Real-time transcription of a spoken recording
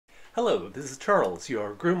Hello, this is Charles,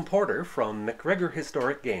 your Groom Porter from McGregor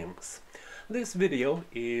Historic Games. This video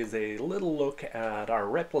is a little look at our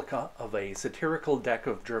replica of a satirical deck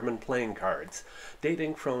of German playing cards,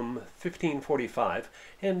 dating from 1545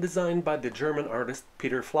 and designed by the German artist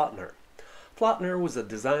Peter Flottner. Flottner was a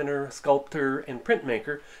designer, sculptor, and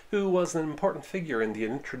printmaker who was an important figure in the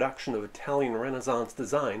introduction of Italian Renaissance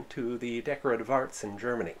design to the decorative arts in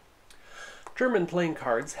Germany. German playing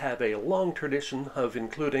cards have a long tradition of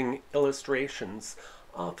including illustrations,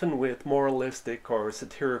 often with moralistic or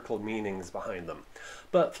satirical meanings behind them.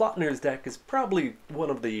 But Flottner's deck is probably one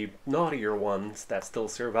of the naughtier ones that still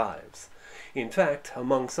survives. In fact,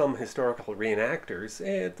 among some historical reenactors,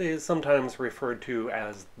 it is sometimes referred to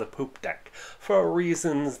as the poop deck, for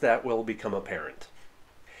reasons that will become apparent.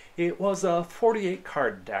 It was a 48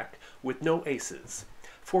 card deck with no aces.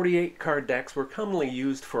 48 card decks were commonly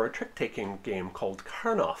used for a trick-taking game called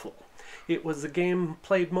Karnaffel. It was a game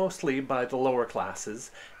played mostly by the lower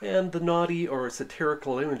classes, and the naughty or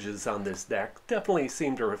satirical images on this deck definitely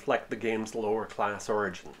seem to reflect the game's lower class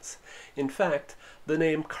origins. In fact, the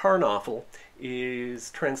name Karnaffel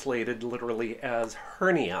is translated literally as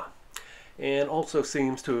hernia, and also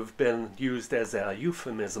seems to have been used as a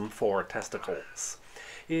euphemism for testicles.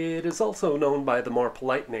 It is also known by the more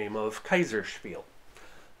polite name of Kaiserspiel.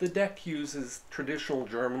 The deck uses traditional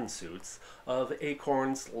German suits of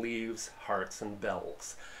acorns, leaves, hearts, and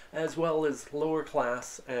bells, as well as lower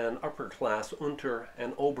class and upper class Unter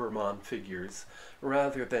and Obermann figures,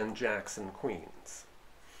 rather than jacks and queens.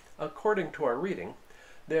 According to our reading,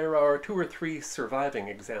 there are 2 or 3 surviving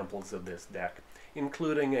examples of this deck,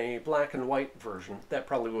 including a black and white version that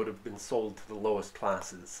probably would have been sold to the lowest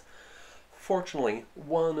classes. Fortunately,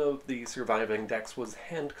 one of the surviving decks was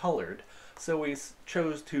hand-colored, so we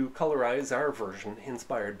chose to colorize our version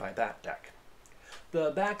inspired by that deck. The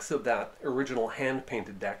backs of that original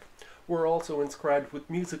hand-painted deck were also inscribed with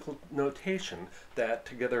musical notation that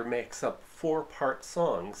together makes up 4-part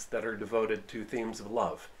songs that are devoted to themes of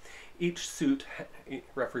love. Each suit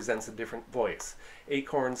represents a different voice: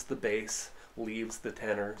 acorns the bass, leaves the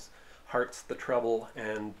tenors, hearts the treble,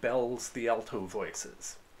 and bells the alto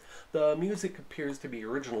voices. The music appears to be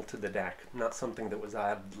original to the deck, not something that was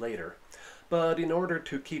added later. But in order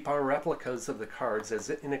to keep our replicas of the cards as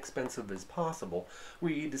inexpensive as possible,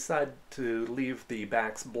 we decided to leave the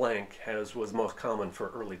backs blank, as was most common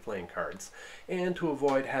for early playing cards, and to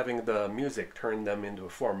avoid having the music turn them into a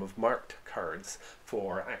form of marked cards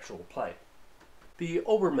for actual play. The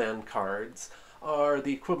Obermann cards are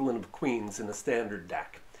the equivalent of queens in a standard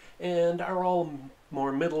deck, and are all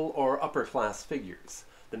more middle or upper class figures: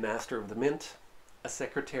 the master of the mint, a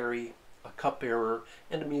secretary, a cupbearer,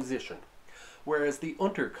 and a musician. Whereas the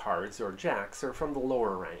Unter cards, or jacks, are from the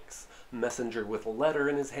lower ranks: a messenger with a letter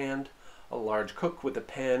in his hand, a large cook with a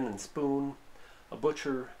pan and spoon, a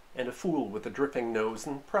butcher, and a fool with a dripping nose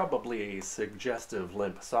and probably a suggestive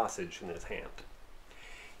limp sausage in his hand.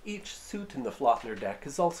 Each suit in the Flottner deck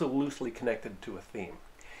is also loosely connected to a theme.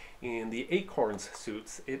 In the acorns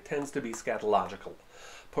suits, it tends to be scatological,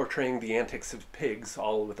 portraying the antics of pigs,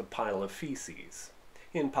 all with a pile of feces.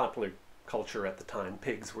 In popular culture at the time,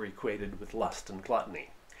 pigs were equated with lust and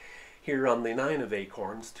gluttony. Here on the 9 of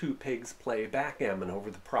acorns, 2 pigs play backgammon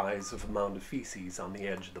over the prize of a mound of feces on the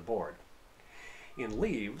edge of the board. In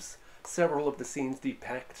leaves, several of the scenes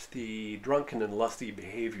depict the drunken and lusty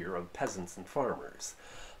behavior of peasants and farmers.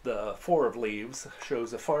 The 4 of leaves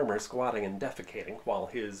shows a farmer squatting and defecating while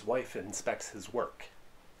his wife inspects his work.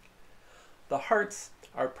 The hearts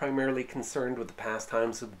are primarily concerned with the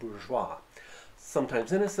pastimes of the bourgeois,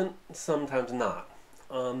 sometimes innocent, sometimes not.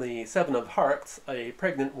 On the 7 of hearts, a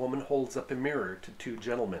pregnant woman holds up a mirror to 2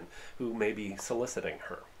 gentlemen who may be soliciting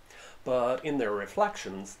her. But in their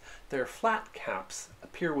reflections, their flat caps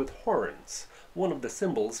appear with horns, one of the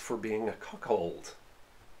symbols for being a cuckold.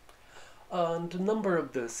 And a number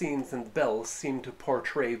of the scenes in the bells seem to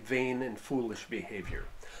portray vain and foolish behavior.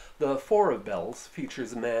 The 4 of bells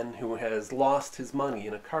features a man who has lost his money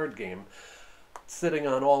in a card game, sitting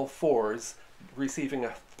on all 4s, receiving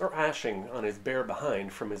a thrashing on his bare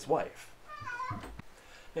behind from his wife.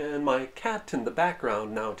 And my cat in the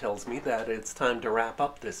background now tells me that it's time to wrap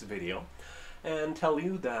up this video, and tell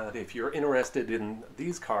you that if you're interested in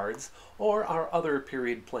these cards or our other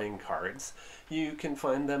period playing cards, you can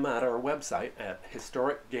find them at our website at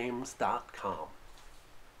historicgames.com.